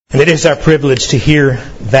And it is our privilege to hear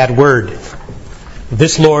that word.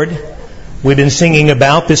 This Lord we've been singing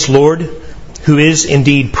about, this Lord who is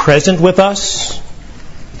indeed present with us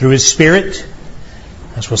through His Spirit,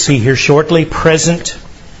 as we'll see here shortly, present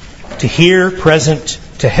to hear, present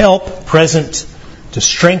to help, present to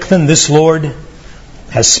strengthen. This Lord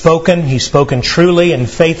has spoken. He's spoken truly and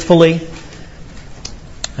faithfully.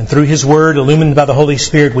 And through His Word, illumined by the Holy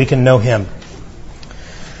Spirit, we can know Him.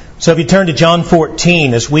 So if you turn to John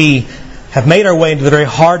 14, as we have made our way into the very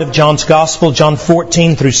heart of John's Gospel, John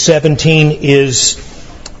 14 through 17 is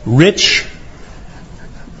rich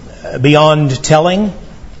beyond telling.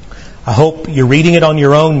 I hope you're reading it on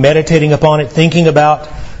your own, meditating upon it, thinking about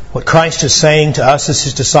what Christ is saying to us as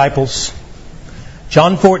His disciples.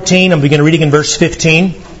 John 14, I'm beginning reading in verse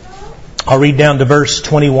 15. I'll read down to verse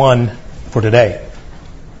 21 for today.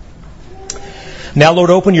 Now,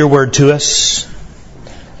 Lord, open your word to us.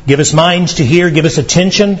 Give us minds to hear. Give us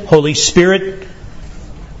attention. Holy Spirit,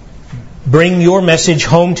 bring your message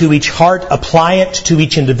home to each heart. Apply it to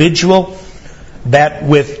each individual, that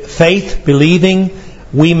with faith, believing,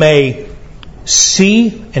 we may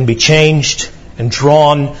see and be changed and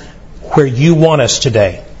drawn where you want us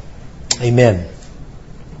today. Amen.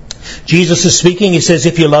 Jesus is speaking. He says,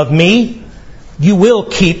 if you love me, you will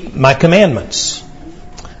keep my commandments.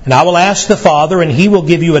 And I will ask the Father, and He will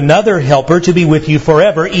give you another helper to be with you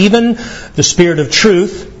forever, even the Spirit of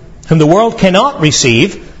truth, whom the world cannot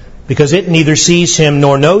receive, because it neither sees Him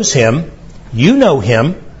nor knows Him. You know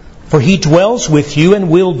Him, for He dwells with you and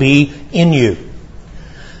will be in you.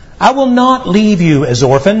 I will not leave you as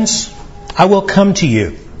orphans. I will come to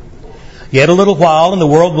you. Yet a little while, and the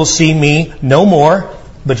world will see me no more,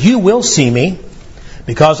 but you will see me.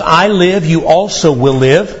 Because I live, you also will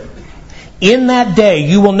live. In that day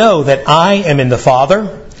you will know that I am in the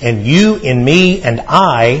Father, and you in me, and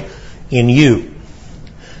I in you.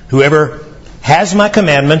 Whoever has my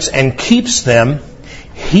commandments and keeps them,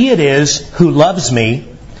 he it is who loves me,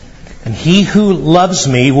 and he who loves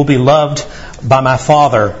me will be loved by my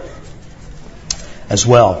Father as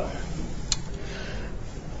well.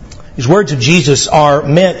 These words of Jesus are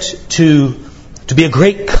meant to be a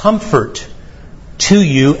great comfort to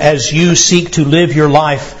you as you seek to live your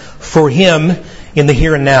life for Him in the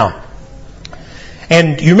here and now.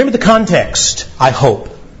 And you remember the context, I hope.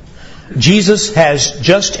 Jesus has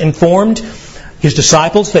just informed His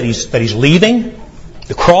disciples that He's leaving.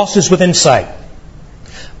 The cross is within sight.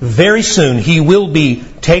 Very soon He will be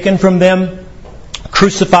taken from them,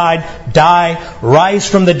 crucified, die, rise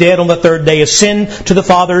from the dead on the third day, ascend to the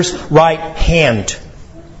Father's right hand.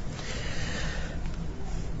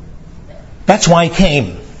 That's why He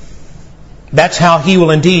came. That's how He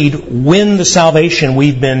will indeed win the salvation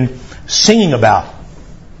we've been singing about.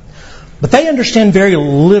 But they understand very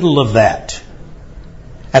little of that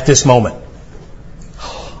at this moment.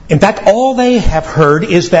 In fact, all they have heard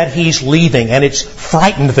is that He's leaving, and it's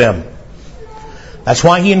frightened them. That's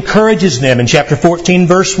why He encourages them in chapter 14,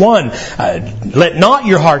 verse 1. Let not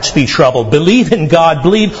your hearts be troubled. Believe in God.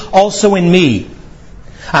 Believe also in me.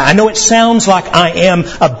 I know it sounds like I am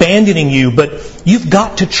abandoning you, but you've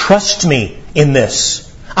got to trust me in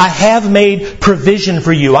this. I have made provision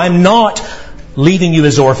for you. I'm not leaving you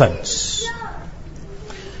as orphans.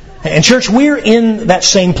 And church, we're in that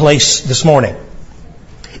same place this morning.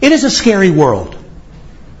 It is a scary world.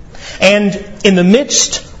 And in the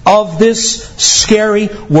midst of this scary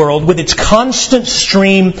world, with its constant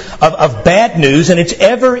stream of bad news and its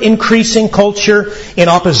ever-increasing culture in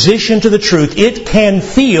opposition to the truth, it can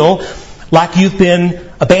feel like you've been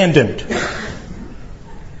abandoned.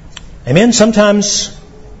 Amen? Sometimes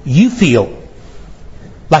you feel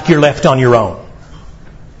like you're left on your own.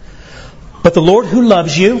 But the Lord who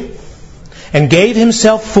loves you and gave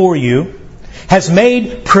Himself for you has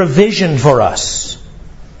made provision for us.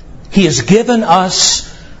 He has given us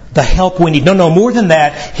the help we need. No, more than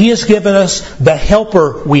that. He has given us the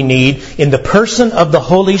helper we need in the person of the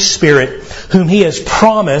Holy Spirit, whom He has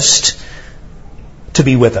promised to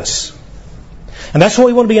be with us. And that's what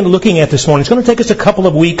we want to begin looking at this morning. It's going to take us a couple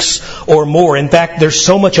of weeks or more. In fact, there's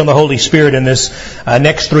so much on the Holy Spirit in this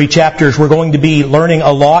next 3 chapters. We're going to be learning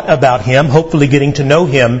a lot about Him, hopefully getting to know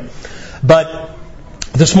Him. But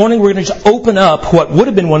this morning we're going to just open up what would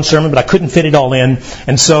have been one sermon, but I couldn't fit it all in.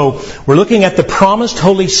 And so we're looking at the promised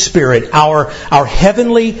Holy Spirit, our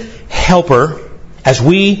heavenly helper, as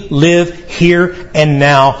we live here and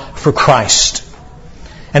now for Christ.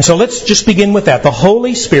 And so let's just begin with that. The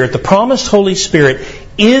Holy Spirit, the promised Holy Spirit,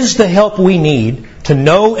 is the help we need to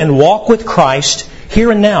know and walk with Christ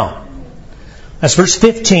here and now. That's verse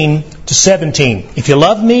 15 to 17. If you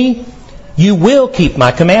love me, you will keep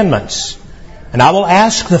my commandments. And I will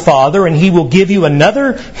ask the Father, and He will give you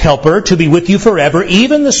another helper to be with you forever,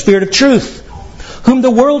 even the Spirit of truth, whom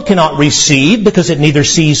the world cannot receive, because it neither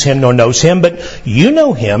sees Him nor knows Him. But you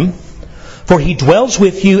know Him, for He dwells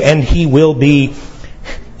with you, and He will be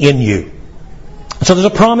in you. So there's a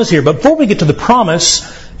promise here. But before we get to the promise,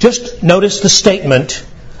 just notice the statement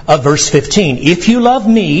of verse 15. If you love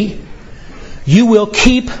me, you will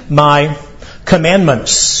keep my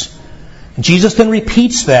commandments. And Jesus then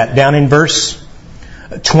repeats that down in verse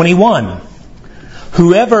 21.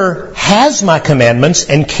 Whoever has my commandments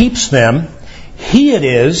and keeps them, he it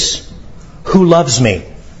is who loves me.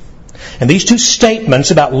 And these two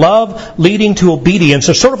statements about love leading to obedience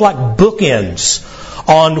are sort of like bookends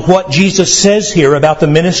on what Jesus says here about the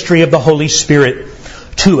ministry of the Holy Spirit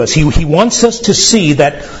to us. He wants us to see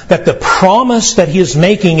that the promise that He is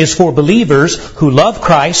making is for believers who love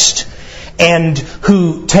Christ and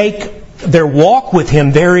who take their walk with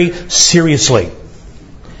Him very seriously.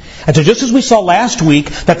 And so just as we saw last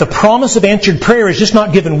week that the promise of answered prayer is just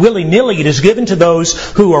not given willy-nilly, it is given to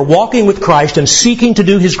those who are walking with Christ and seeking to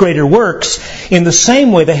do His greater works, in the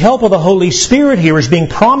same way the help of the Holy Spirit here is being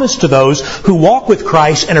promised to those who walk with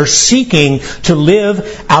Christ and are seeking to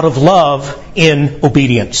live out of love in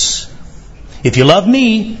obedience. If you love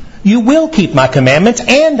me, you will keep my commandments,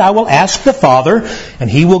 and I will ask the Father,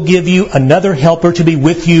 and He will give you another helper to be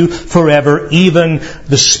with you forever, even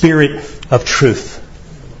the Spirit of truth.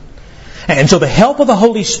 And so the help of the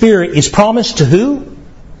Holy Spirit is promised to who?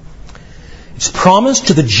 It's promised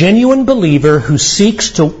to the genuine believer who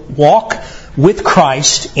seeks to walk with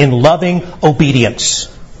Christ in loving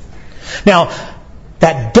obedience. Now,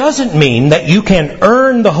 that doesn't mean that you can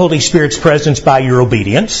earn the Holy Spirit's presence by your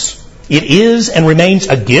obedience. It is and remains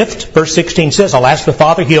a gift. Verse 16 says, I'll ask the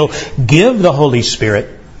Father, He'll give the Holy Spirit.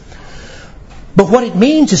 But what it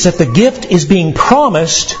means is that the gift is being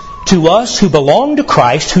promised to us who belong to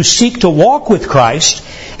Christ, who seek to walk with Christ,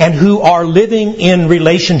 and who are living in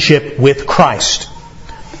relationship with Christ.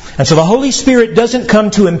 And so the Holy Spirit doesn't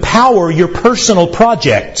come to empower your personal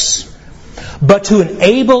projects, but to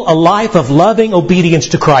enable a life of loving obedience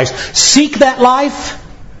to Christ. Seek that life,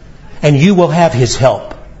 and you will have His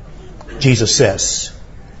help, Jesus says.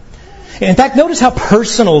 In fact, notice how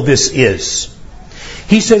personal this is.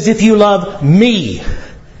 He says, if you love me,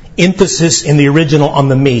 emphasis in the original on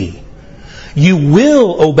the me, you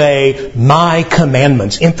will obey my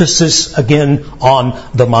commandments. Emphasis again on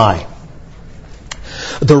the my.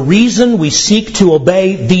 The reason we seek to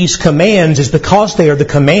obey these commands is because they are the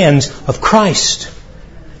commands of Christ.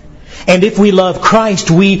 And if we love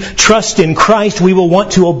Christ, we trust in Christ, we will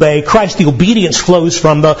want to obey Christ. The obedience flows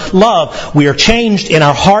from the love. We are changed in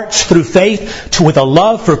our hearts through faith with a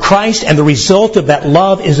love for Christ, and the result of that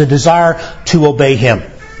love is a desire to obey Him.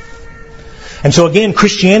 And so again,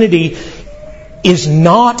 Christianity is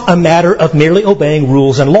not a matter of merely obeying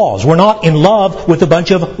rules and laws. We're not in love with a bunch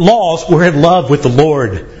of laws. We're in love with the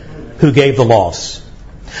Lord who gave the laws.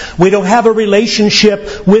 We don't have a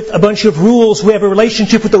relationship with a bunch of rules. We have a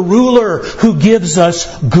relationship with the ruler who gives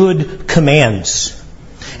us good commands.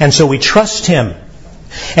 And so we trust Him.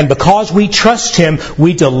 And because we trust Him,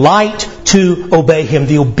 we delight to obey Him.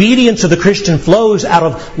 The obedience of the Christian flows out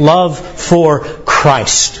of love for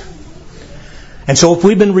Christ. And so if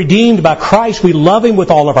we've been redeemed by Christ, we love Him with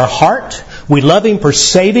all of our heart. We love Him for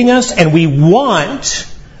saving us, and we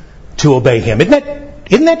want to obey Him.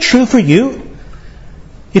 Isn't that true for you?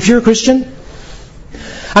 If you're a Christian?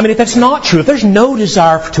 I mean, if that's not true, if there's no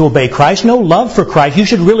desire to obey Christ, no love for Christ, you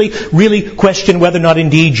should really question whether or not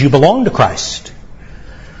indeed you belong to Christ.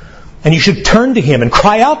 And you should turn to Him and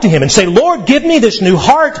cry out to Him and say, Lord, give me this new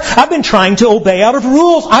heart. I've been trying to obey out of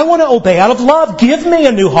rules. I want to obey out of love. Give me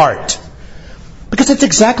a new heart. Because that's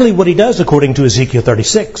exactly what He does according to Ezekiel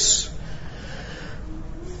 36.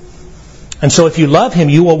 And so if you love Him,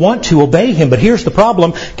 you will want to obey Him. But here's the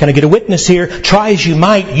problem. Can I get a witness here? Try as you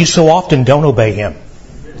might, you so often don't obey Him.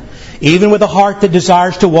 Even with a heart that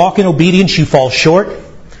desires to walk in obedience, you fall short.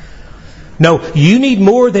 No, you need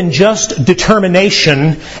more than just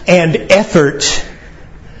determination and effort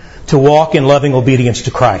to walk in loving obedience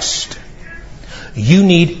to Christ. You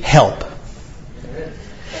need help.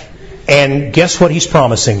 And guess what He's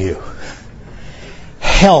promising you?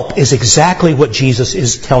 Help is exactly what Jesus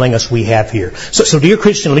is telling us we have here. So dear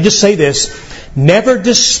Christian, let me just say this. Never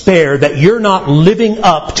despair that you're not living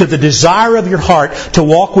up to the desire of your heart to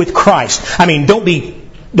walk with Christ. I mean, don't be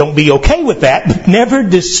okay with that, but never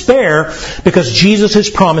despair, because Jesus is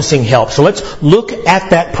promising help. So let's look at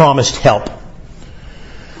that promised help.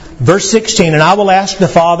 Verse 16, and I will ask the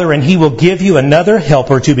Father, and He will give you another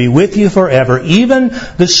helper to be with you forever, even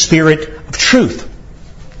the Spirit of truth.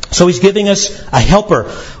 So He's giving us a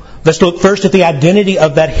helper. Let's look first at the identity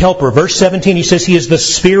of that helper. Verse 17, He says He is the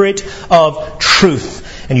Spirit of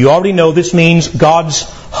truth. And you already know this means God's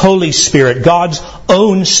Holy Spirit, God's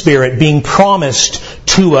own Spirit being promised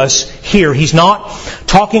to us here. He's not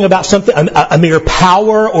talking about something, a mere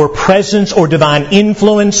power or presence or divine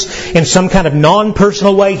influence in some kind of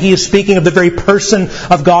non-personal way. He is speaking of the very person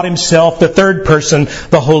of God Himself, the third person,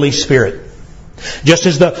 the Holy Spirit. Just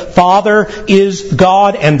as the Father is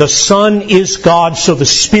God and the Son is God, so the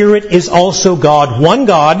Spirit is also God. One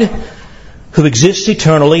God who exists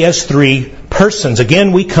eternally as three persons.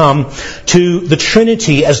 Again, we come to the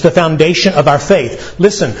Trinity as the foundation of our faith.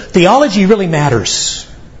 Listen, theology really matters.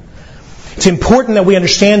 It's important that we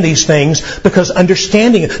understand these things because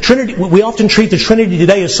understanding Trinity, we often treat the Trinity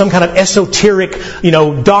today as some kind of esoteric,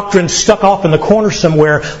 doctrine stuck off in the corner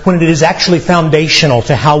somewhere when it is actually foundational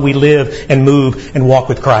to how we live and move and walk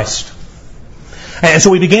with Christ. And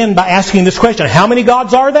so we begin by asking this question: how many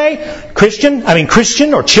gods are they?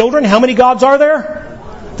 Christian or children, how many gods are there?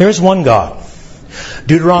 There is one God.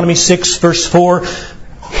 Deuteronomy 6 verse 4,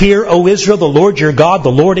 Hear, O Israel, the Lord your God,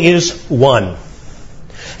 the Lord is one.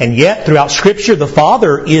 And yet, throughout Scripture, the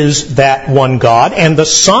Father is that one God, and the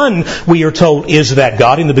Son, we are told, is that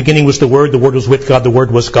God. In the beginning was the Word was with God, the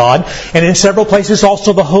Word was God. And in several places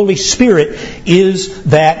also the Holy Spirit is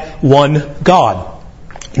that one God.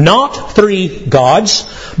 Not three gods,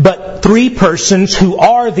 but three persons who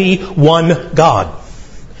are the one God.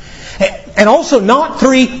 And also not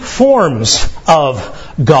three forms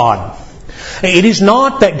of God. It is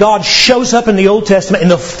not that God shows up in the Old Testament in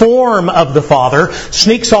the form of the Father,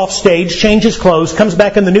 sneaks off stage, changes clothes, comes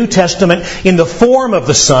back in the New Testament in the form of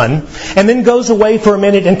the Son, and then goes away for a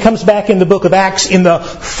minute and comes back in the book of Acts in the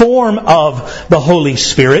form of the Holy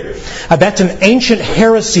Spirit. That's an ancient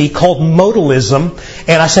heresy called modalism,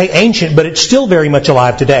 and I say ancient, but it's still very much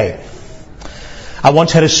alive today. I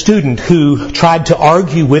once had a student who tried to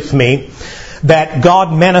argue with me that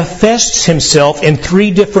God manifests Himself in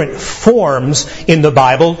three different forms in the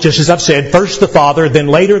Bible, just as I've said, first the Father, then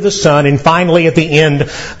later the Son, and finally at the end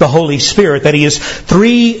the Holy Spirit. That He is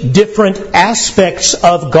three different aspects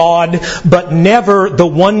of God, but never the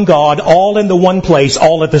one God, all in the one place,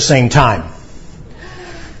 all at the same time.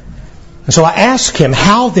 And so I asked him,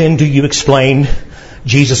 how then do you explain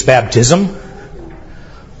Jesus' baptism?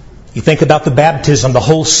 You think about the baptism, the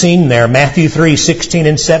whole scene there, Matthew 3, 16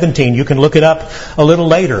 and 17. You can look it up a little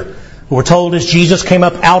later. We're told as Jesus came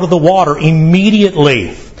up out of the water,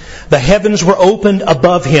 immediately the heavens were opened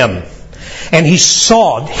above Him. And he,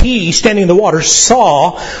 standing in the water,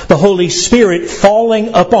 saw the Holy Spirit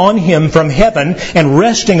falling upon Him from heaven and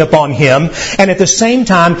resting upon Him. And at the same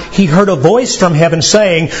time, he heard a voice from heaven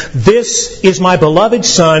saying, This is my beloved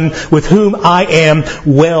Son, with whom I am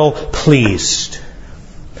well pleased.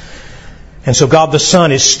 And so God the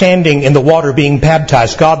Son is standing in the water being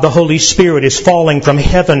baptized. God the Holy Spirit is falling from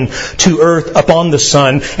heaven to earth upon the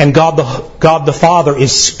Son. And God the Father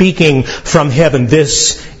is speaking from heaven.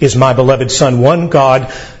 This is my beloved Son. One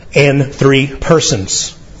God and three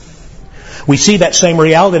persons. We see that same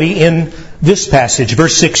reality in this passage,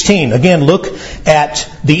 verse 16. Again, look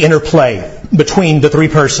at the interplay between the three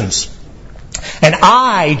persons. And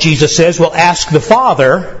I, Jesus says, will ask the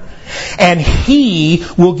Father, and He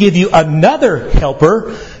will give you another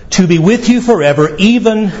helper to be with you forever,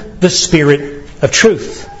 even the Spirit of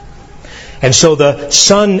truth. And so the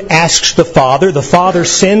Son asks the Father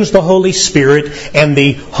sends the Holy Spirit, and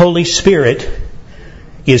the Holy Spirit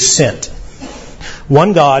is sent.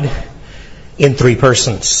 One God in three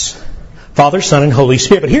persons. Father, Son, and Holy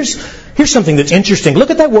Spirit. But here's something that's interesting. Look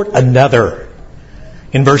at that word another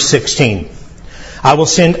in verse 16. I will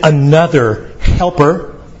send another helper.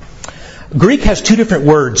 Greek has two different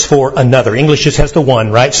words for another. English just has the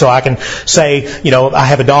one, right? So I can say, I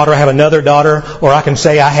have a daughter, I have another daughter, or I can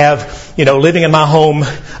say I have, living in my home,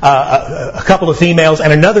 a couple of females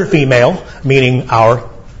and another female, meaning our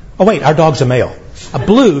dog's a male.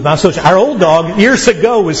 Our old dog years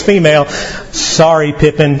ago was female. Sorry,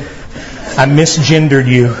 Pippin. I misgendered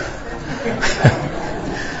you.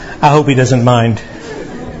 I hope he doesn't mind.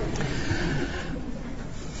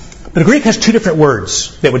 But Greek has two different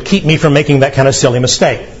words that would keep me from making that kind of silly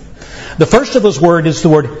mistake. The first of those words is the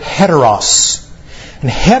word heteros. And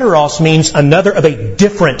heteros means another of a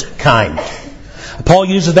different kind. Paul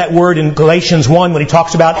uses that word in Galatians 1 when he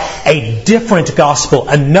talks about a different gospel,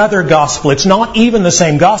 another gospel. It's not even the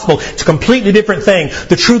same gospel. It's a completely different thing.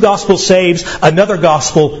 The true gospel saves. Another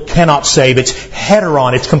gospel cannot save. It's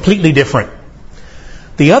heteron. It's completely different.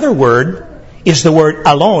 The other word is the word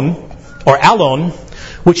alon,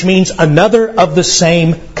 which means another of the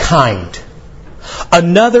same kind.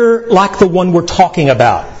 Another like the one we're talking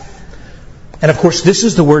about. And of course, this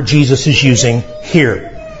is the word Jesus is using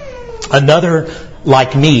here. Another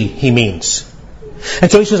like me, he means.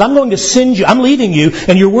 And so he says, I'm going to send you, I'm leaving you,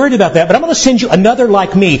 and you're worried about that, but I'm going to send you another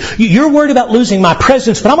like me. You're worried about losing my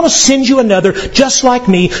presence, but I'm going to send you another just like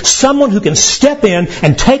me, someone who can step in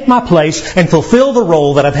and take my place and fulfill the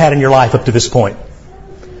role that I've had in your life up to this point.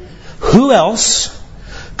 Who else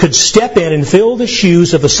could step in and fill the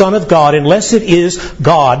shoes of the Son of God unless it is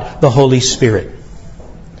God, the Holy Spirit?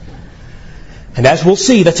 And as we'll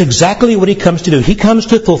see, that's exactly what He comes to do. He comes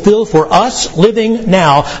to fulfill for us living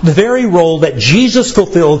now the very role that Jesus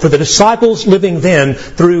fulfilled for the disciples living then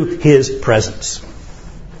through His presence.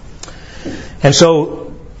 And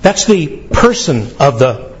so that's the person of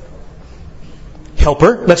the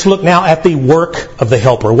Helper. Let's look now at the work of the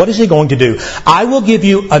Helper. What is He going to do? I will give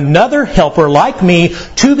you another Helper like me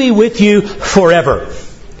to be with you forever.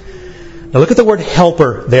 Now look at the word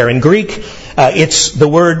helper there. In Greek, it's the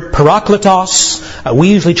word parakletos. We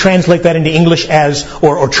usually translate that into English as,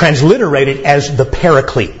 or transliterate it as the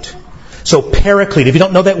paraclete. So paraclete, if you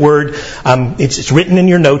don't know that word, it's written in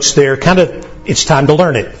your notes there. It's time to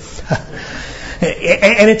learn it.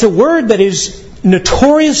 And it's a word that is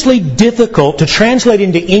notoriously difficult to translate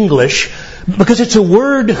into English because it's a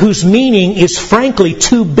word whose meaning is frankly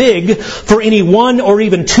too big for any one or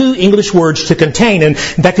even two English words to contain. And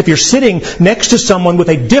in fact, if you're sitting next to someone with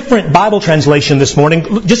a different Bible translation this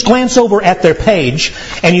morning, just glance over at their page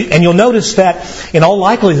and you'll notice that in all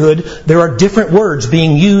likelihood there are different words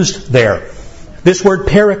being used there. This word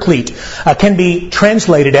paraclete can be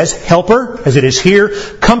translated as helper, as it is here,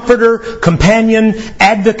 comforter, companion,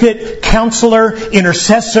 advocate, counselor,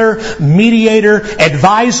 intercessor, mediator,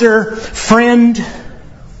 advisor, friend.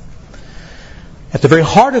 At the very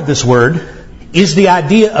heart of this word is the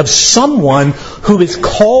idea of someone who is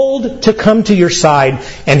called to come to your side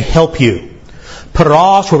and help you.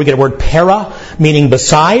 Paros, where we get the word para, meaning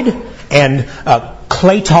beside, and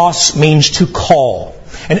kletos means to call.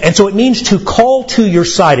 And so it means to call to your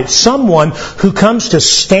side. It's someone who comes to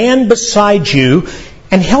stand beside you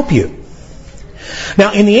and help you.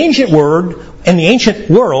 Now, in the ancient world,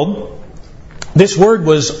 this word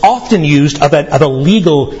was often used of a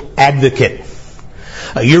legal advocate.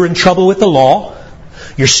 You're in trouble with the law.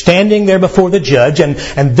 You're standing there before the judge,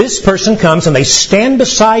 and this person comes and they stand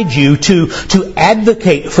beside you to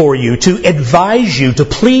advocate for you, to advise you, to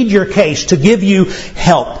plead your case, to give you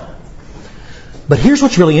help. But here's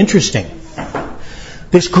what's really interesting.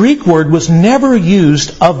 This Greek word was never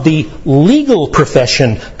used of the legal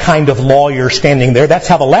profession kind of lawyer standing there. That's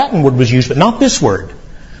how the Latin word was used, but not this word.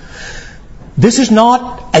 This is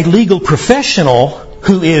not a legal professional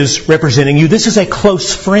who is representing you. This is a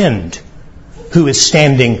close friend who is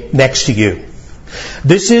standing next to you.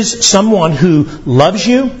 This is someone who loves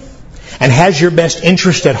you and has your best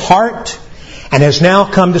interest at heart and has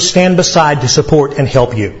now come to stand beside to support and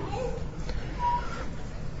help you.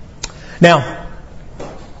 Now,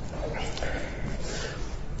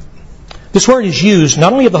 this word is used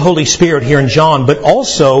not only of the Holy Spirit here in John, but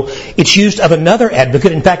also it's used of another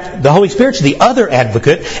advocate. In fact, the Holy Spirit's the other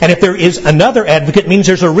advocate, and if there is another advocate, it means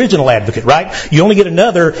there's an original advocate, right? You only get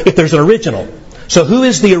another if there's an original. So who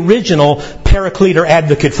is the original paraclete or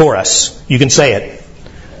advocate for us? You can say it.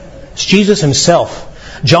 It's Jesus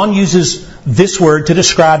Himself. John uses this word to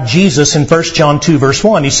describe Jesus in 1 John 2, verse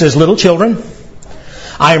 1. He says, "Little children,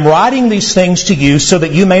 I am writing these things to you so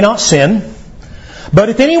that you may not sin. But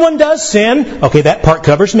if anyone does sin," okay, that part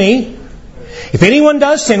covers me. "If anyone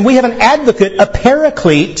does sin, we have an advocate, a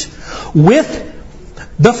paraclete, with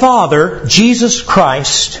the Father, Jesus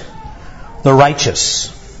Christ, the righteous."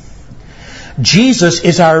 Jesus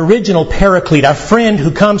is our original paraclete, our friend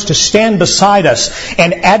who comes to stand beside us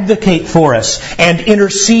and advocate for us and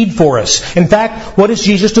intercede for us. In fact, what is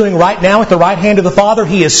Jesus doing right now at the right hand of the Father?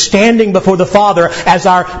 He is standing before the Father as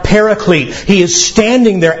our paraclete. He is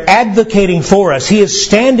standing there advocating for us. He is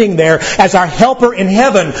standing there as our helper in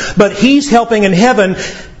heaven. But He's helping in heaven,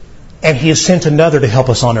 and He has sent another to help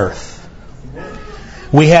us on earth.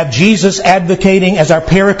 We have Jesus advocating as our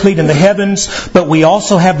paraclete in the heavens, but we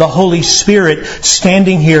also have the Holy Spirit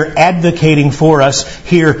standing here advocating for us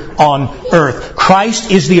here on earth.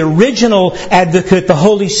 Christ is the original advocate. The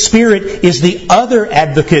Holy Spirit is the other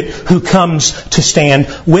advocate who comes to stand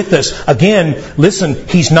with us. Again, listen,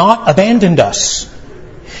 He's not abandoned us.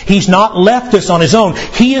 He's not left us on His own.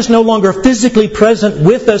 He is no longer physically present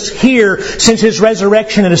with us here since His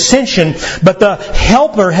resurrection and ascension, but the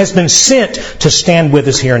Helper has been sent to stand with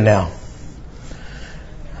us here and now.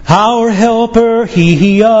 Our Helper,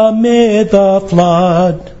 He amid the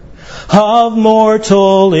flood, of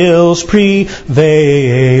mortal ills prevailing.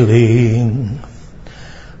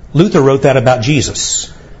 Luther wrote that about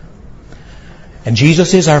Jesus. And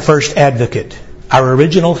Jesus is our first advocate, our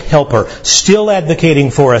original helper, still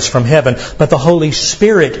advocating for us from heaven. But the Holy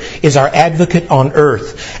Spirit is our advocate on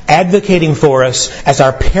earth, advocating for us as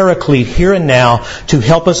our paraclete here and now to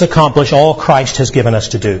help us accomplish all Christ has given us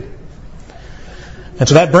to do. And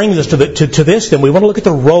so that brings us to this, then. We want to look at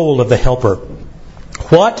the role of the helper.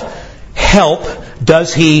 What help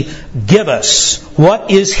does He give us?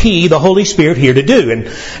 What is He, the Holy Spirit, here to do?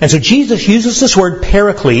 And so Jesus uses this word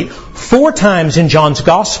paraclete 4 times in John's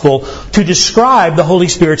Gospel to describe the Holy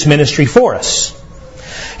Spirit's ministry for us.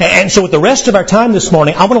 And so with the rest of our time this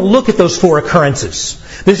morning, I want to look at those 4 occurrences.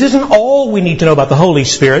 This isn't all we need to know about the Holy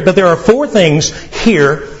Spirit, but there are 4 things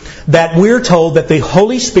here that we're told that the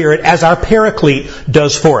Holy Spirit, as our paraclete,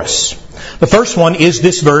 does for us. The first one is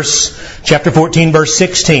this verse, chapter 14, verse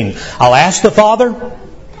 16. I'll ask the Father,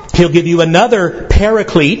 He'll give you another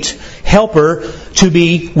paraclete, helper, to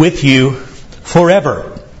be with you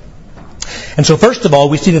forever. And so first of all,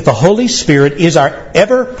 we see that the Holy Spirit is our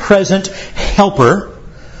ever-present helper,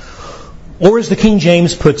 or as the King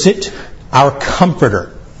James puts it, our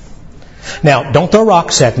comforter. Now, don't throw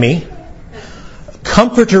rocks at me.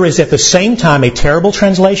 Comforter is at the same time a terrible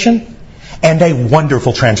translation and a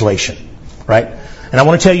wonderful translation. Right? And I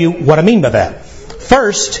want to tell you what I mean by that.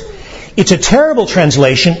 First, it's a terrible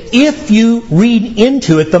translation if you read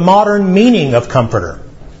into it the modern meaning of comforter.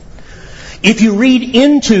 If you read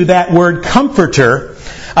into that word comforter,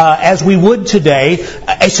 as we would today,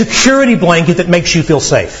 a security blanket that makes you feel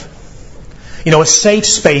safe. You know, a safe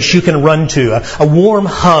space you can run to, a warm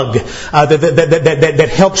hug that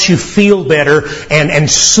helps you feel better and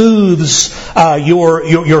soothes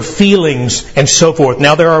your feelings and so forth.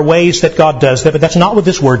 Now, there are ways that God does that, but that's not what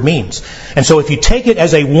this word means. And so if you take it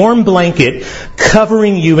as a warm blanket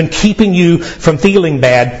covering you and keeping you from feeling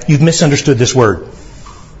bad, you've misunderstood this word.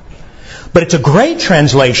 But it's a great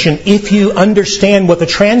translation if you understand what the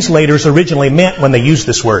translators originally meant when they used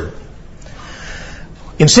this word.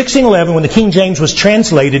 In 1611, when the King James was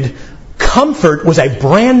translated, comfort was a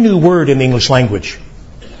brand new word in the English language.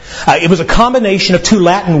 It was a combination of 2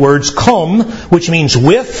 Latin words, cum, which means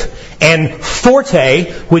with, and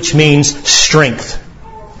forte, which means strength.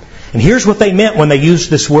 And here's what they meant when they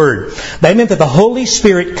used this word. They meant that the Holy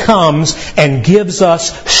Spirit comes and gives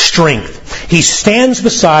us strength. He stands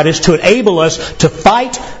beside us to enable us to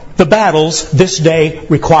fight the battles this day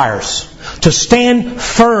requires. To stand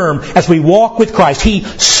firm as we walk with Christ. He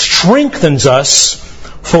strengthens us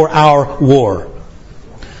for our war.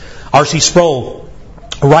 R.C. Sproul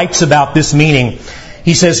writes about this meaning.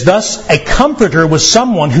 He says, thus, a comforter was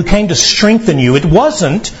someone who came to strengthen you. It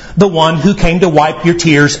wasn't the one who came to wipe your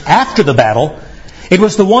tears after the battle. It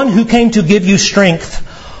was the one who came to give you strength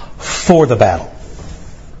for the battle.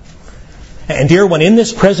 And dear one, in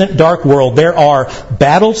this present dark world, there are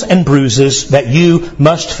battles and bruises that you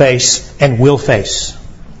must face and will face.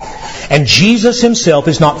 And Jesus Himself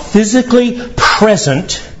is not physically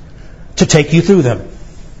present to take you through them.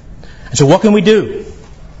 And so what can we do?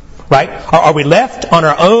 Right? Are we left on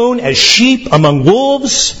our own as sheep among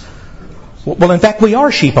wolves? Well, in fact, we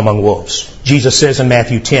are sheep among wolves, Jesus says in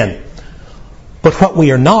Matthew 10. But what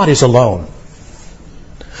we are not is alone.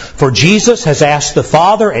 For Jesus has asked the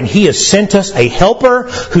Father, and He has sent us a helper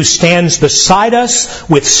who stands beside us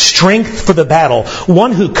with strength for the battle.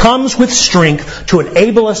 One who comes with strength to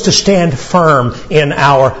enable us to stand firm in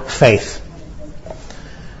our faith.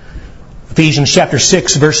 Ephesians chapter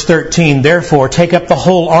 6, verse 13, therefore take up the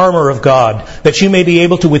whole armor of God, that you may be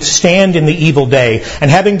able to withstand in the evil day.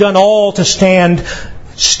 And having done all to stand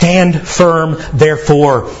firm,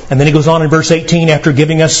 therefore. And then he goes on in verse 18, after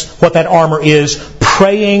giving us what that armor is,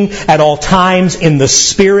 praying at all times in the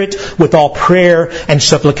Spirit with all prayer and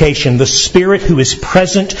supplication. The Spirit who is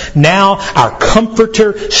present now, our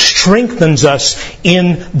Comforter, strengthens us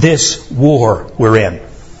in this war we're in.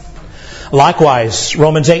 Likewise,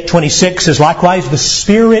 Romans 8:26 says, likewise, the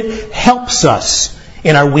Spirit helps us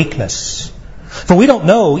in our weakness. For we don't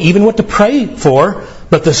know even what to pray for,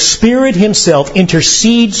 but the Spirit Himself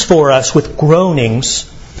intercedes for us with groanings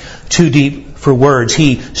too deep for words.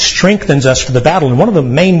 He strengthens us for the battle. And one of the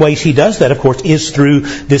main ways He does that, of course, is through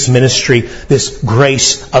this ministry, this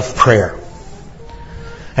grace of prayer.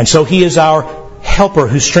 And so He is our helper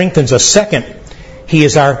who strengthens us. Second, He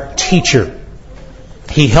is our teacher.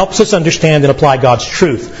 He helps us understand and apply God's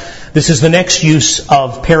truth. This is the next use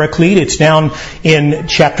of paraclete. It's down in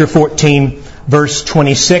chapter 14, verse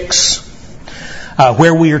 26.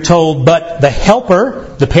 where we are told, "But the Helper,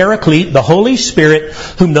 the Paraclete, the Holy Spirit,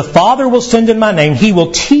 whom the Father will send in my name, He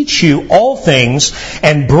will teach you all things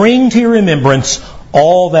and bring to your remembrance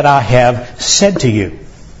all that I have said to you."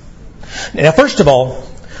 Now, first of all,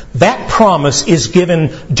 that promise is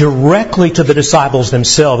given directly to the disciples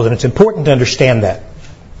themselves, and it's important to understand that.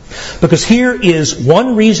 Because here is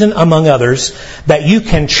one reason among others that you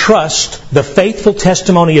can trust the faithful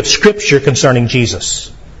testimony of Scripture concerning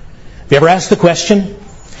Jesus. Have you ever asked the question,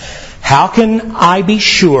 how can I be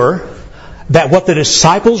sure that what the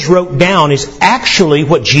disciples wrote down is actually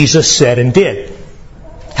what Jesus said and did?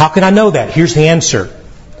 How can I know that? Here's the answer.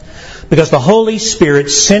 Because the Holy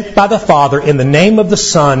Spirit, sent by the Father in the name of the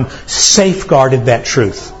Son, safeguarded that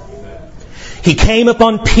truth. He came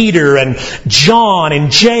upon Peter and John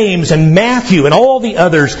and James and Matthew and all the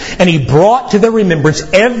others, and He brought to their remembrance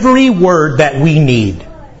every word that we need.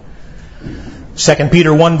 2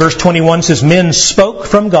 Peter 1 verse 21 says, "Men spoke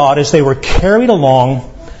from God as they were carried along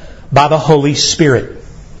by the Holy Spirit."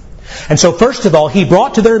 And so first of all, He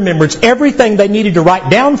brought to their remembrance everything they needed to write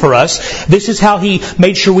down for us. This is how He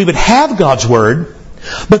made sure we would have God's Word.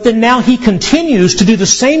 But then now He continues to do the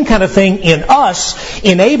same kind of thing in us,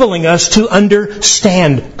 enabling us to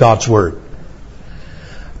understand God's Word.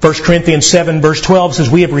 1 Corinthians 7 verse 12 says,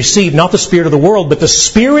 "We have received not the Spirit of the world, but the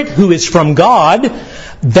Spirit who is from God,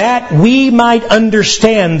 that we might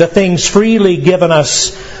understand the things freely given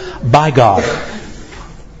us by God."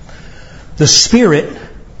 The Spirit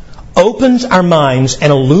opens our minds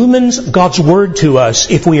and illumines God's Word to us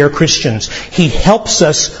if we are Christians. He helps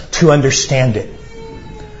us to understand it.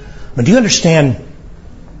 But do you understand,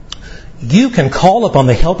 you can call upon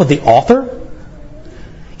the help of the author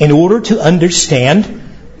in order to understand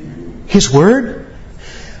his Word?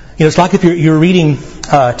 You know, it's like if you're reading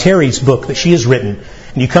Terry's book that she has written,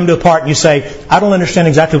 and you come to a part and you say, "I don't understand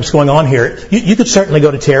exactly what's going on here." You could certainly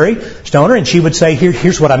go to Terry Stoner and she would say,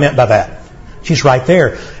 here's what I meant by that. She's right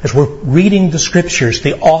there. As we're reading the Scriptures,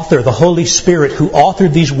 the author, the Holy Spirit who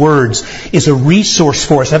authored these words, is a resource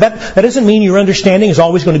for us. Now that doesn't mean your understanding is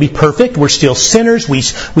always going to be perfect. We're still sinners. We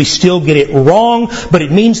still get it wrong. But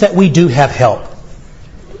it means that we do have help.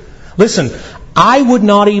 Listen, I would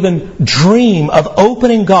not even dream of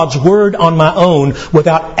opening God's Word on my own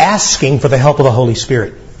without asking for the help of the Holy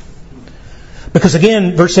Spirit. Because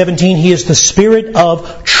again, verse 17, He is the Spirit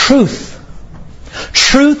of truth.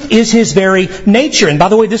 Truth is His very nature. And by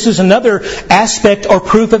the way, this is another aspect or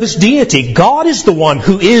proof of His deity. God is the one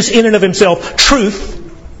who is in and of Himself truth.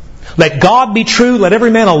 Let God be true, let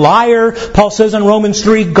every man a liar. Paul says in Romans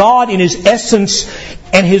 3, God in His essence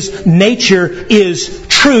and His nature is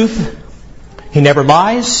truth. He never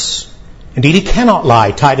lies. Indeed, He cannot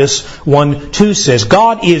lie. Titus 1:2 says,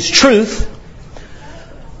 God is truth.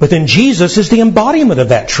 But then Jesus is the embodiment of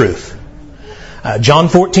that truth. John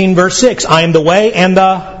 14 verse 6, I am the way and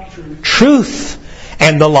the truth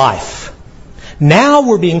and the life. Now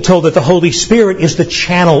we're being told that the Holy Spirit is the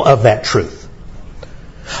channel of that truth.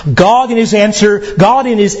 God in His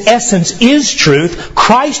essence is truth.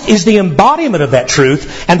 Christ is the embodiment of that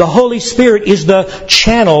truth. And the Holy Spirit is the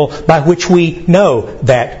channel by which we know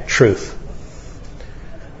that truth.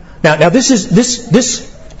 Now this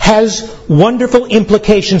has wonderful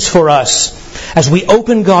implications for us as we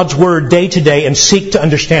open God's Word day to day and seek to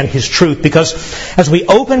understand His truth. Because as we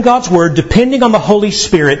open God's Word, depending on the Holy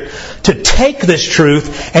Spirit to take this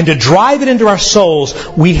truth and to drive it into our souls,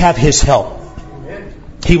 we have His help.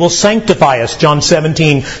 He will sanctify us. John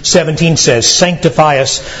 17:17 says, sanctify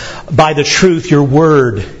us by the truth. Your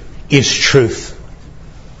Word is truth.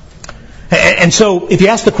 And so, if you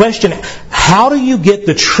ask the question, how do you get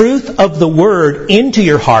the truth of the Word into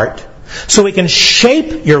your heart so it can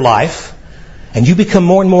shape your life and you become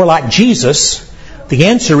more and more like Jesus? The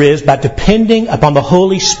answer is by depending upon the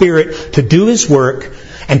Holy Spirit to do His work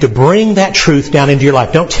and to bring that truth down into your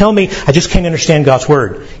life. Don't tell me, I just can't understand God's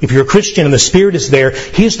Word. If you're a Christian and the Spirit is there,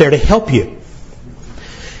 He is there to help you.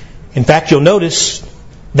 In fact, you'll notice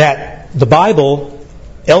that the Bible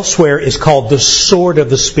elsewhere is called the sword of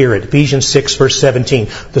the Spirit. Ephesians 6 verse 17.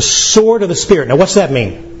 The sword of the Spirit. Now what's that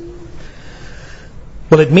mean?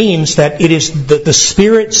 Well, it means that it is the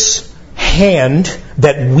Spirit's hand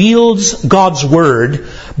that wields God's Word,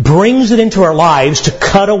 brings it into our lives to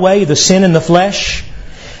cut away the sin in the flesh,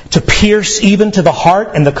 to pierce even to the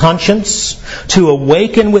heart and the conscience, to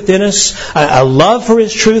awaken within us a love for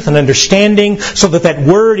His truth and understanding, so that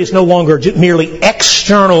Word is no longer merely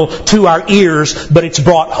external to our ears, but it's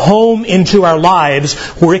brought home into our lives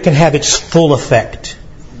where it can have its full effect.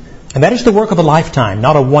 And that is the work of a lifetime,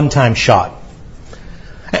 not a one-time shot.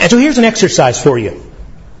 And so here's an exercise for you.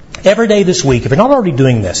 Every day this week, if you're not already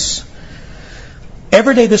doing this,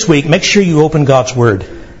 Every day this week, make sure you open God's Word.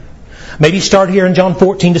 Maybe start here in John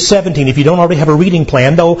 14 to 17 if you don't already have a reading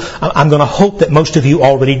plan, though I'm going to hope that most of you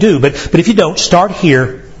already do. But if you don't, start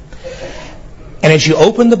here. And as you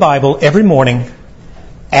open the Bible every morning,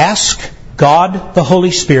 ask God the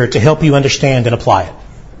Holy Spirit to help you understand and apply it.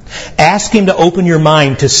 Ask Him to open your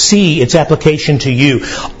mind to see its application to you.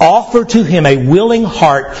 Offer to Him a willing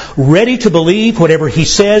heart, ready to believe whatever He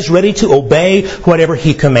says, ready to obey whatever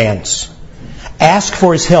He commands. Ask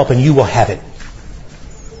for His help and you will have it.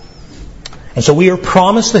 And so we are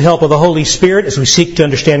promised the help of the Holy Spirit as we seek to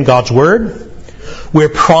understand God's Word. We're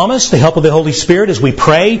promised the help of the Holy Spirit as we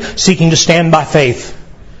pray, seeking to stand by faith.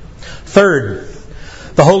 Third,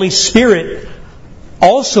 the Holy Spirit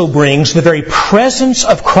also brings the very presence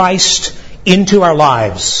of Christ into our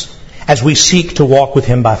lives as we seek to walk with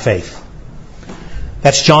Him by faith.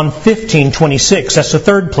 That's John 15:26. That's the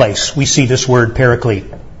third place we see this word paraclete.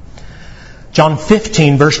 John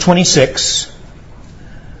 15, verse 26.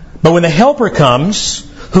 But when the Helper comes,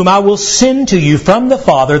 whom I will send to you from the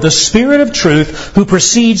Father, the Spirit of truth, who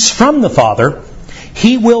proceeds from the Father,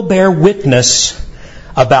 He will bear witness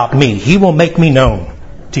about me. He will make me known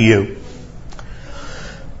to you.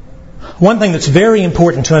 One thing that's very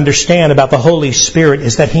important to understand about the Holy Spirit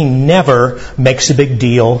is that He never makes a big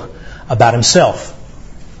deal about Himself.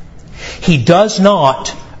 He does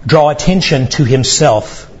not draw attention to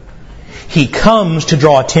Himself. He comes to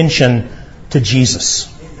draw attention to Jesus.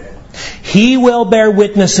 He will bear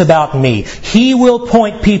witness about me. He will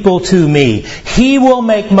point people to me. He will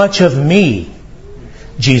make much of me,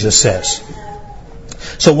 Jesus says.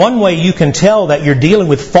 So one way you can tell that you're dealing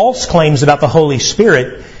with false claims about the Holy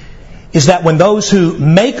Spirit is that when those who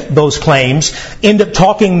make those claims end up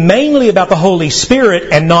talking mainly about the Holy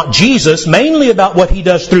Spirit and not Jesus, mainly about what He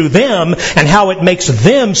does through them and how it makes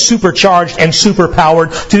them supercharged and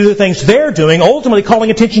superpowered to do the things they're doing, ultimately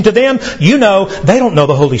calling attention to them, you know they don't know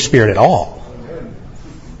the Holy Spirit at all.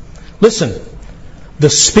 Listen, the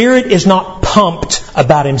Spirit is not pumped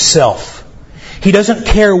about Himself. He doesn't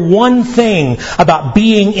care one thing about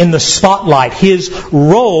being in the spotlight. His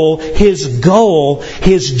role, His goal,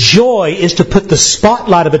 His joy is to put the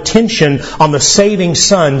spotlight of attention on the saving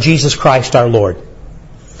Son, Jesus Christ our Lord.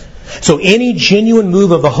 So any genuine move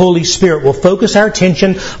of the Holy Spirit will focus our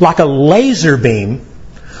attention like a laser beam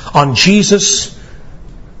on Jesus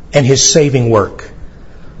and His saving work.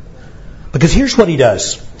 Because here's what He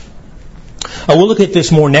does. We'll look at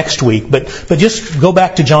this more next week, but just go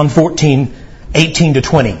back to John 14, 18 to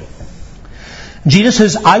 20. Jesus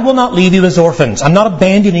says, I will not leave you as orphans. I'm not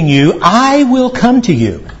abandoning you. I will come to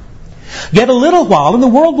you. Yet a little while, and the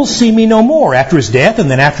world will see me no more after His death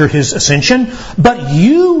and then after His ascension. But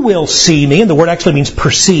you will see me, and the word actually means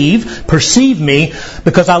perceive. Perceive me,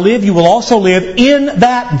 because I live, you will also live in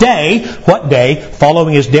that day. What day?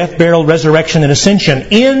 Following His death, burial, resurrection, and ascension.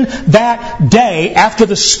 In that day, after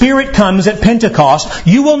the Spirit comes at Pentecost,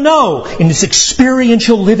 you will know in this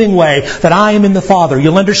experiential living way that I am in the Father.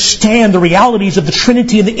 You'll understand the realities of the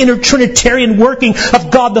Trinity and the inner Trinitarian working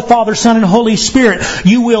of God the Father, Son, and Holy Spirit.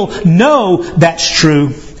 You will know that's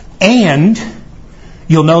true, and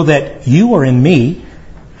you'll know that you are in me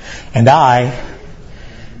and I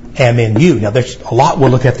am in you. Now there's a lot we'll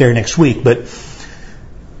look at there next week, but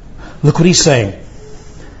look what He's saying.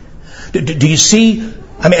 Do you see?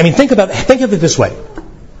 I mean, think of it this way.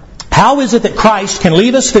 How is it that Christ can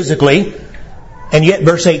leave us physically and yet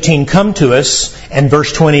verse 18 come to us and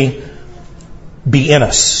verse 20 be in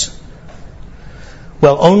us?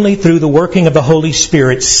 Well, only through the working of the Holy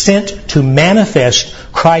Spirit sent to manifest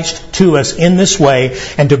Christ to us in this way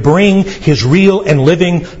and to bring His real and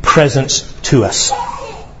living presence to us.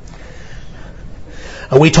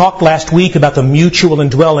 We talked last week about the mutual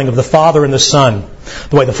indwelling of the Father and the Son.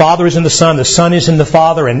 The way the Father is in the Son is in the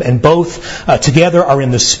Father, and both together are in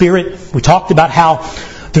the Spirit. We talked about how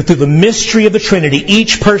through the mystery of the Trinity,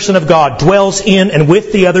 each person of God dwells in and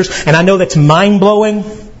with the others, and I know that's mind-blowing.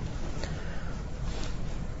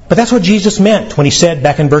 But that's what Jesus meant when He said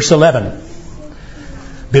back in verse 11,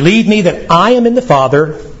 believe me that I am in the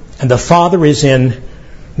Father and the Father is in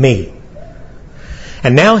me.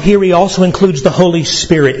 And now here He also includes the Holy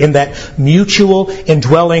Spirit in that mutual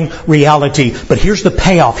indwelling reality. But here's the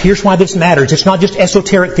payoff. Here's why this matters. It's not just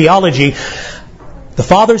esoteric theology. The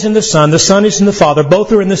Father's in the Son is in the Father,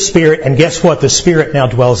 both are in the Spirit, and guess what? The Spirit now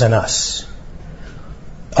dwells in us.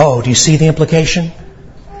 Oh, do you see the implication?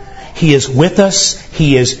 He is with us.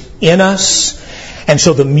 He is in us. And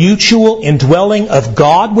so the mutual indwelling of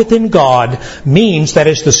God within God means that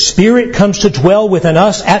as the Spirit comes to dwell within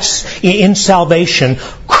us in salvation,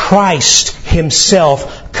 Christ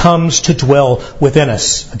Himself comes to dwell within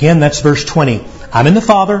us. Again, that's verse 20. I'm in the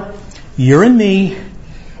Father, you're in me,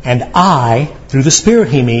 and I, through the Spirit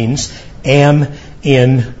he means, am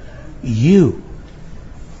in you.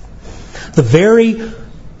 The very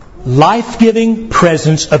life-giving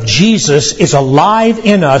presence of Jesus is alive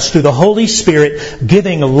in us through the Holy Spirit,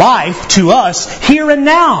 giving life to us here and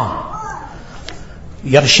now.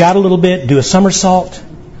 You got to shout a little bit, do a somersault.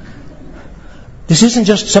 This isn't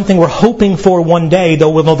just something we're hoping for one day, though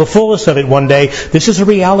we'll know the fullness of it one day. This is a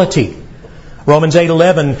reality. Romans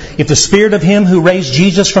 8:11, if the Spirit of Him who raised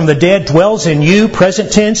Jesus from the dead dwells in you,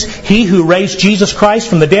 present tense, He who raised Jesus Christ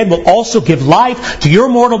from the dead will also give life to your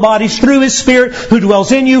mortal bodies through His Spirit who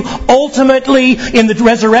dwells in you, ultimately in the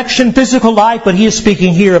resurrection physical life, but He is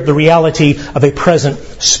speaking here of the reality of a present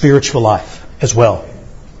spiritual life as well.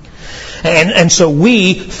 And so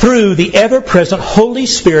we, through the ever-present Holy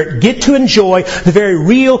Spirit, get to enjoy the very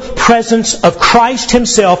real presence of Christ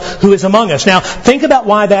Himself who is among us. Now, think about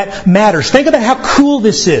why that matters. Think about how cool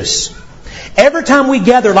this is. Every time we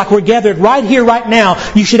gather, like we're gathered right here, right now,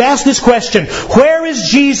 you should ask this question: where is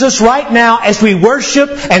Jesus right now as we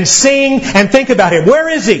worship and sing and think about Him? Where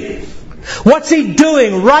is He? What's He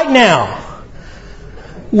doing right now?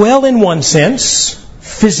 Well, in one sense,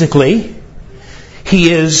 physically,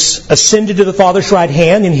 He is ascended to the Father's right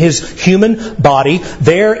hand in His human body,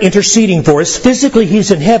 there interceding for us. Physically,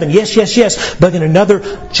 He's in heaven. Yes. But in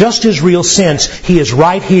another just as real sense, He is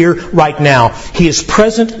right here, right now. He is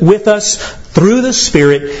present with us through the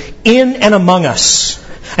Spirit, in and among us.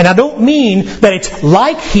 And I don't mean that it's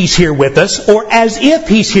like He's here with us or as if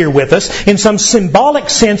He's here with us in some symbolic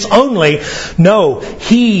sense only. No,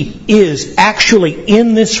 He is actually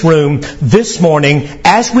in this room this morning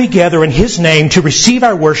as we gather in His name to receive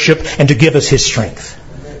our worship and to give us His strength.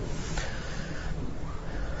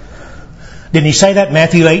 Didn't He say that?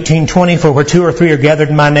 Matthew 18:20, for where 2 or 3 are gathered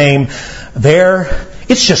in my name, there,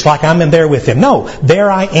 it's just like I'm in there with them. No, there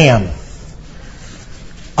I am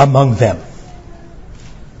among them.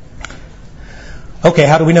 Okay,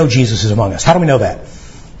 how do we know Jesus is among us? How do we know that?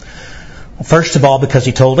 Well, first of all, because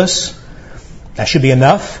He told us. That should be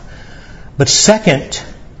enough. But second,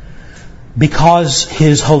 because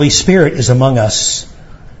His Holy Spirit is among us.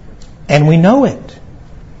 And we know it.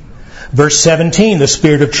 Verse 17, the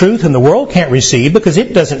Spirit of truth whom the world can't receive because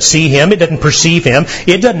it doesn't see Him, it doesn't perceive Him,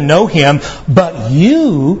 it doesn't know Him. But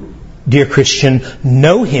you, dear Christian,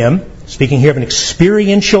 know Him. Speaking here of an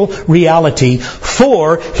experiential reality,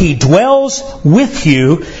 for He dwells with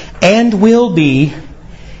you and will be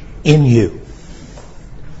in you.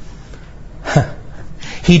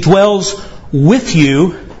 He dwells with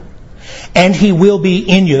you and He will be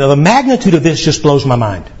in you. Now the magnitude of this just blows my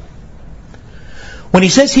mind. When He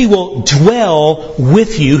says He will dwell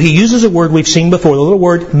with you, He uses a word we've seen before, the little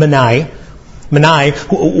word menai,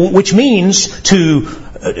 which means to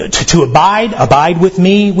abide with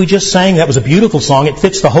me. We just sang, that was a beautiful song. It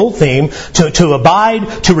fits the whole theme. To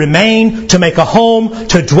abide, to remain, to make a home,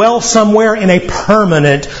 to dwell somewhere in a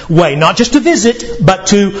permanent way. Not just to visit, but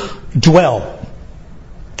to dwell.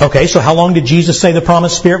 Okay, so how long did Jesus say the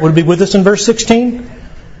promised Spirit would be with us in verse 16?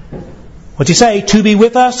 What'd He say? To be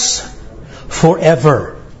with us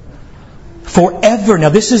forever. Forever. Now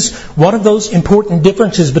this is one of those important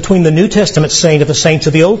differences between the New Testament saint and the saints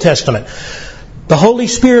of the Old Testament. The Holy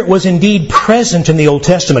Spirit was indeed present in the Old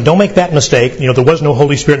Testament. Don't make that mistake. There was no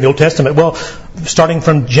Holy Spirit in the Old Testament. Well, starting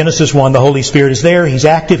from Genesis 1, the Holy Spirit is there. He's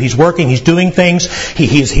active. He's working. He's doing things.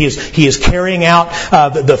 He is carrying out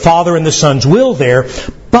the Father and the Son's will there.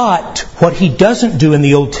 But what He doesn't do in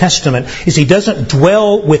the Old Testament is He doesn't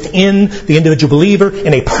dwell within the individual believer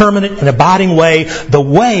in a permanent and abiding way, the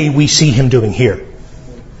way we see Him doing here.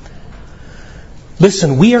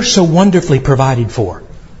 Listen, we are so wonderfully provided for.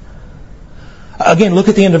 Again, look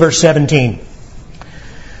at the end of verse 17.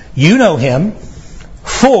 You know Him,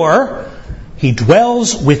 for He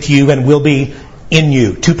dwells with you and will be in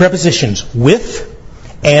you. 2 prepositions, with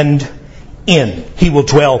and in. He will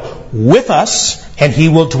dwell with us and He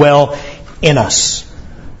will dwell in us.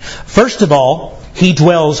 First of all, He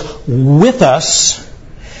dwells with us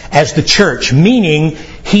as the church, meaning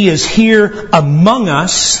He is here among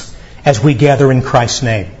us as we gather in Christ's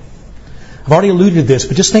name. I've already alluded to this,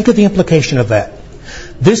 but just think of the implication of that.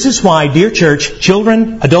 This is why, dear church,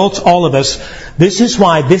 children, adults, all of us, this is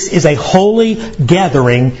why this is a holy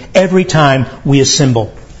gathering every time we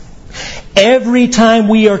assemble. Every time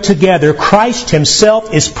we are together, Christ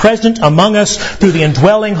Himself is present among us through the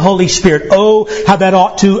indwelling Holy Spirit. Oh, how that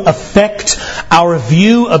ought to affect our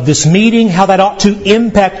view of this meeting, how that ought to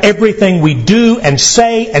impact everything we do and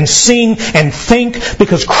say and sing and think,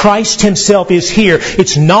 because Christ Himself is here.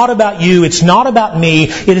 It's not about you, it's not about me,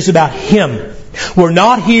 it is about Him. We're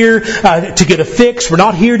not here to get a fix. We're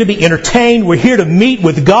not here to be entertained. We're here to meet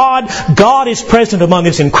with God. God is present among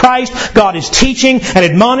us in Christ. God is teaching and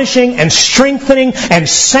admonishing and strengthening and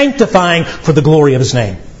sanctifying for the glory of His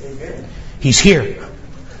name. Amen. He's here.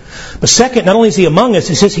 But second, not only is He among us,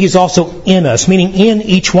 it says He is also in us, meaning in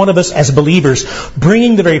each one of us as believers,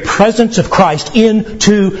 bringing the very presence of Christ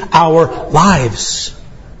into our lives.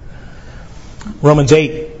 Romans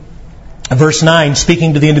 8, verse 9,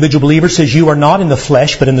 speaking to the individual believer, says, "You are not in the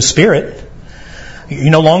flesh, but in the Spirit. You're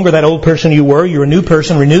no longer that old person you were. You're a new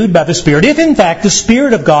person, renewed by the Spirit, if in fact the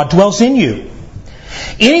Spirit of God dwells in you.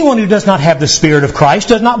 Anyone who does not have the Spirit of Christ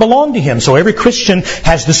does not belong to Him." So every Christian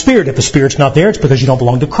has the Spirit. If the Spirit's not there, it's because you don't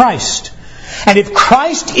belong to Christ. And if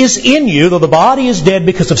Christ is in you, though the body is dead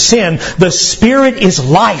because of sin, the Spirit is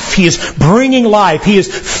life. He is bringing life. He is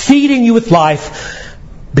feeding you with life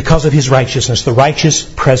because of His righteousness, the righteous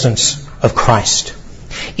presence of Christ.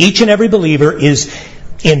 Each and every believer is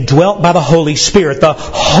indwelt by the Holy Spirit. The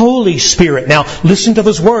Holy Spirit. Now, listen to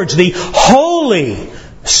those words. The Holy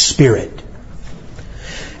Spirit.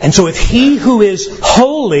 And so if He who is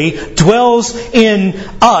holy dwells in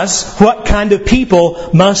us, what kind of people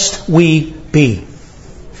must we be?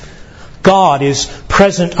 God is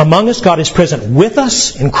present among us. God is present with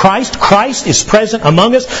us in Christ. Christ is present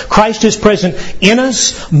among us. Christ is present in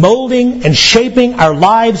us, molding and shaping our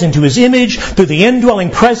lives into His image through the indwelling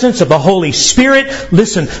presence of the Holy Spirit.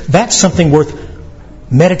 Listen, that's something worth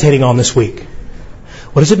meditating on this week.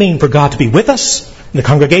 What does it mean for God to be with us in the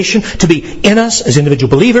congregation, to be in us as individual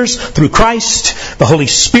believers through Christ, the Holy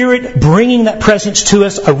Spirit bringing that presence to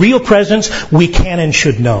us, a real presence we can and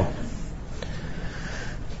should know.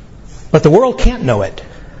 But the world can't know it,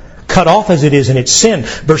 cut off as it is in its sin.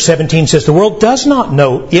 Verse 17 says the world does not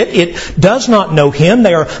know it. It does not know Him.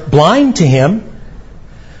 They are blind to Him.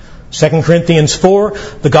 2 Corinthians 4,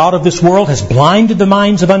 the God of this world has blinded the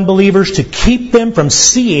minds of unbelievers to keep them from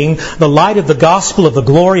seeing the light of the gospel of the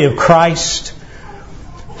glory of Christ,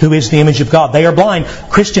 who is the image of God. They are blind.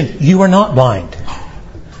 Christian, you are not blind.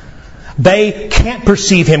 They can't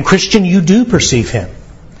perceive Him. Christian, you do perceive Him.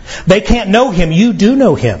 They can't know Him. You do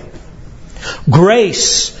know Him.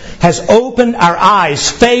 Grace has opened our eyes.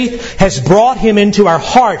 Faith has brought Him into our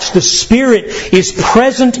hearts. The Spirit is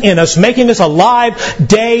present in us, making us alive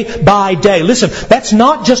day by day. Listen, that's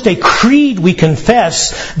not just a creed we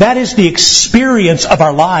confess. That is the experience of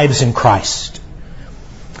our lives in Christ.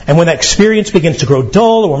 And when that experience begins to grow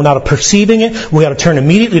dull, or we're not perceiving it, we got to turn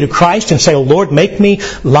immediately to Christ and say, "Oh Lord, make me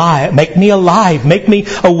alive, make me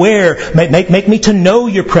aware, make me to know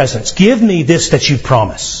Your presence. Give me this that You've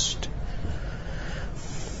promised."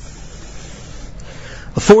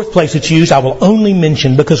 The fourth place it's used, I will only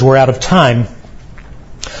mention because we're out of time.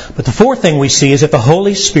 But the fourth thing we see is that the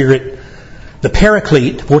Holy Spirit, the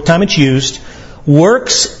Paraclete, fourth time it's used,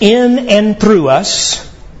 works in and through us.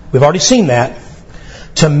 We've already seen that.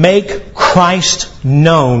 To make Christ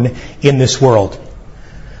known in this world.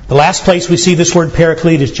 The last place we see this word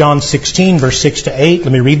Paraclete is John 16, verse 6 to 8.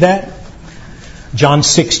 Let me read that. John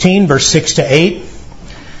 16, verse 6 to 8.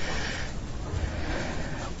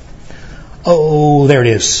 Oh, there it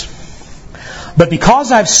is. "But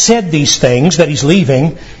because I've said these things," that He's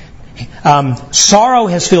leaving, "sorrow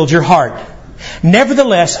has filled your heart.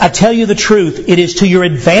 Nevertheless, I tell you the truth, it is to your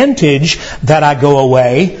advantage that I go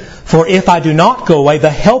away. For if I do not go away, the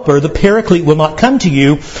Helper, the Paraclete, will not come to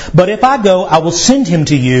you. But if I go, I will send Him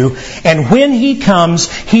to you. And when He comes,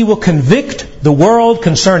 He will convict the world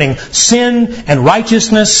concerning sin and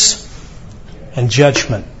righteousness and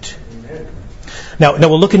judgment." Now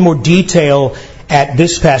we'll look in more detail at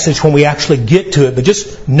this passage when we actually get to it. But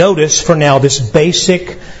just notice for now this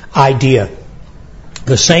basic idea.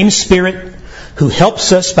 The same Spirit who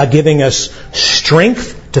helps us by giving us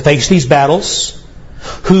strength to face these battles,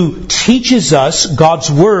 who teaches us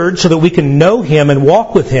God's Word so that we can know Him and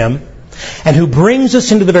walk with Him, and who brings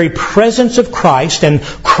us into the very presence of Christ and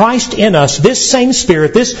Christ in us, this same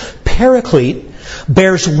Spirit, this Paraclete,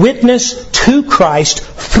 bears witness to Christ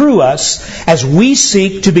through us as we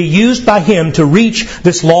seek to be used by Him to reach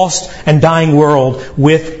this lost and dying world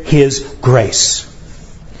with His grace.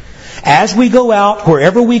 As we go out,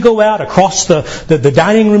 wherever we go out, across the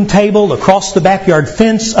dining room table, across the backyard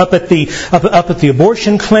fence, up at the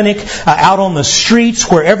abortion clinic, out on the streets,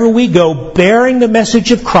 wherever we go, bearing the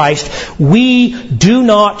message of Christ, we do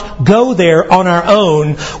not go there on our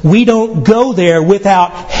own. We don't go there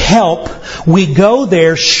without help. We go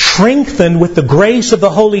there strengthened with the grace of the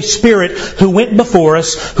Holy Spirit who went before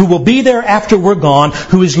us, who will be there after we're gone,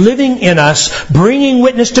 who is living in us, bringing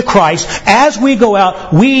witness to Christ. As we go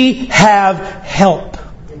out, we have help.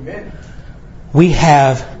 Amen. We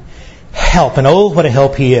have help, and oh, what a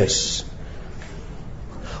help He is.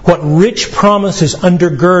 What rich promises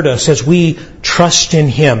undergird us as we trust in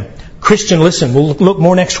Him. Christian, listen, we'll look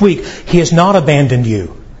more next week. He has not abandoned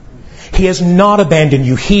you. He has not abandoned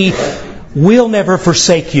you. He will never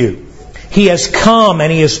forsake you. He has come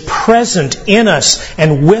and He is present in us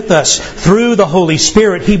and with us through the Holy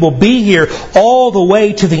Spirit. He will be here all the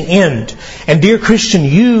way to the end. And dear Christian,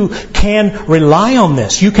 you can rely on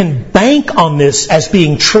this. You can bank on this as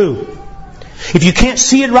being true. If you can't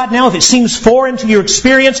see it right now, if it seems foreign to your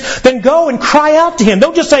experience, then go and cry out to Him.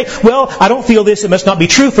 Don't just say, well, I don't feel this, it must not be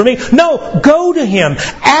true for me. No, go to Him.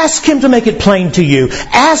 Ask Him to make it plain to you.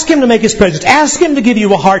 Ask Him to make His presence. Ask Him to give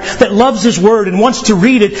you a heart that loves His Word and wants to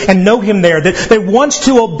read it and know Him there. That wants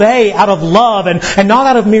to obey out of love and not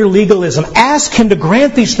out of mere legalism. Ask Him to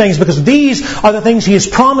grant these things, because these are the things He has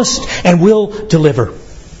promised and will deliver.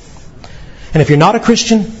 And if you're not a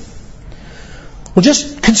Christian, well,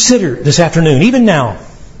 just consider this afternoon, even now,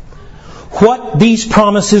 what these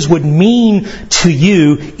promises would mean to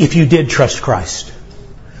you if you did trust Christ.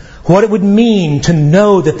 What it would mean to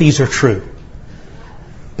know that these are true.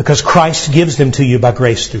 Because Christ gives them to you by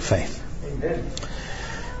grace through faith. Amen.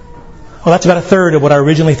 Well, that's about a third of what I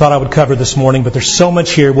originally thought I would cover this morning, but there's so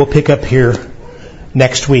much here. We'll pick up here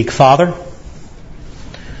next week. Father,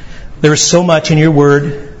 there is so much in Your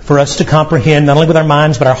Word for us to comprehend, not only with our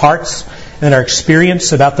minds, but our hearts and our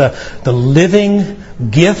experience about the living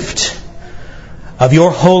gift of Your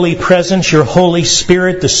holy presence, Your Holy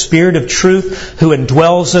Spirit, the Spirit of truth who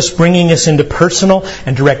indwells us, bringing us into personal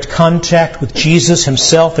and direct contact with Jesus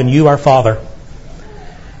Himself and You, our Father.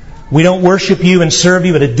 We don't worship You and serve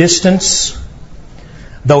You at a distance.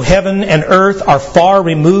 Though heaven and earth are far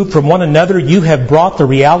removed from one another, You have brought the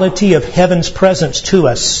reality of heaven's presence to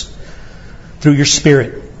us through Your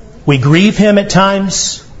Spirit. We grieve Him at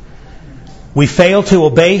times. We fail to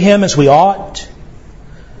obey Him as we ought.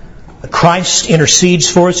 Christ intercedes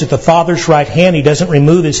for us at the Father's right hand. He doesn't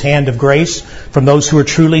remove His hand of grace from those who are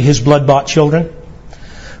truly His blood-bought children.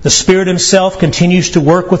 The Spirit Himself continues to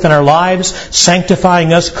work within our lives,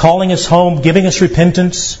 sanctifying us, calling us home, giving us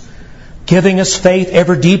repentance, giving us faith,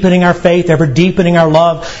 ever deepening our faith, ever deepening our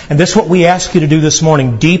love. And this is what we ask You to do this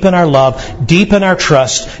morning. Deepen our love, deepen our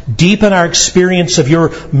trust, deepen our experience of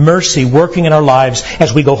Your mercy working in our lives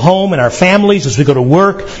as we go home in our families, as we go to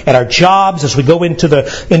work, at our jobs, as we go into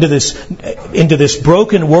this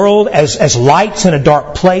broken world as lights in a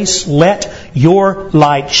dark place. Let Your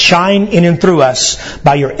light shine in and through us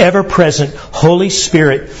by Your ever-present Holy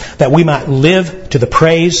Spirit, that we might live to the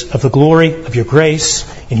praise of the glory of Your grace.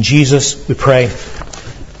 In Jesus we pray.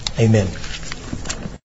 Amen.